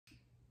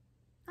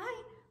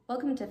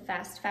Welcome to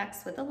Fast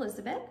Facts with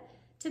Elizabeth.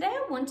 Today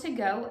I want to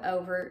go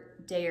over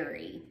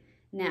dairy.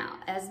 Now,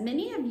 as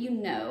many of you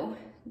know,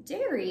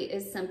 dairy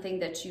is something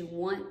that you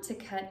want to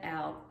cut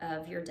out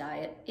of your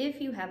diet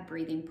if you have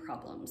breathing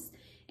problems.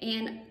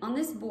 And on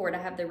this board,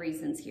 I have the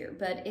reasons here,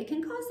 but it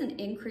can cause an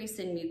increase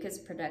in mucus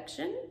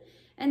production,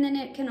 and then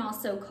it can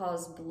also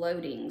cause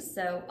bloating.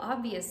 So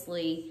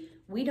obviously,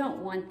 we don't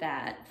want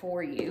that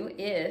for you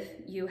if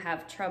you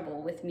have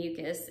trouble with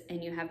mucus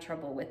and you have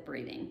trouble with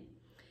breathing.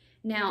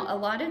 Now, a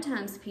lot of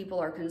times people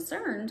are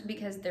concerned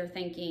because they're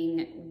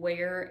thinking,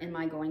 where am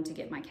I going to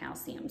get my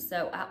calcium?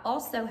 So I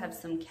also have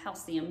some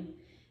calcium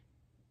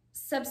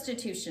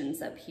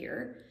substitutions up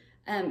here.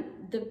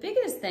 The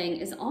biggest thing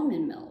is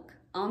almond milk.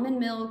 Almond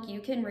milk, you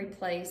can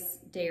replace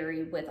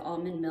dairy with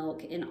almond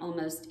milk in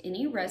almost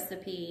any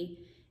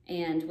recipe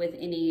and with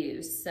any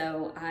use.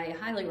 So I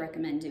highly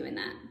recommend doing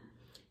that.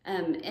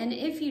 And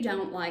if you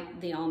don't like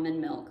the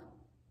almond milk,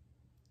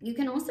 you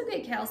can also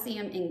get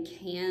calcium in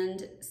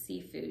canned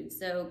seafood.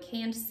 So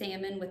canned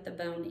salmon with the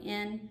bone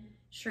in,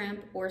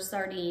 shrimp or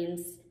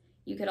sardines.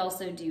 You could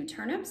also do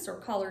turnips or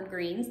collard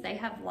greens. They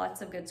have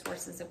lots of good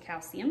sources of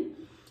calcium.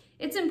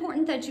 It's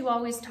important that you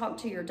always talk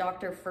to your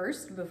doctor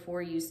first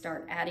before you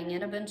start adding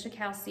in a bunch of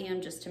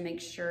calcium, just to make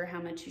sure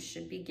how much you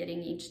should be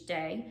getting each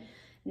day.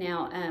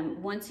 Now,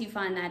 once you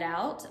find that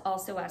out,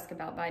 also ask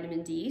about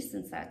vitamin D,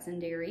 since that's in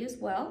dairy as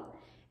well.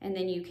 And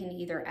then you can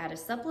either add a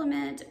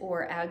supplement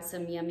or add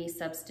some yummy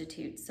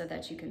substitutes so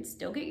that you can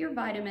still get your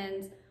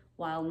vitamins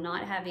while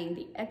not having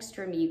the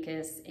extra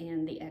mucus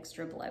and the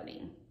extra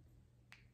bloating.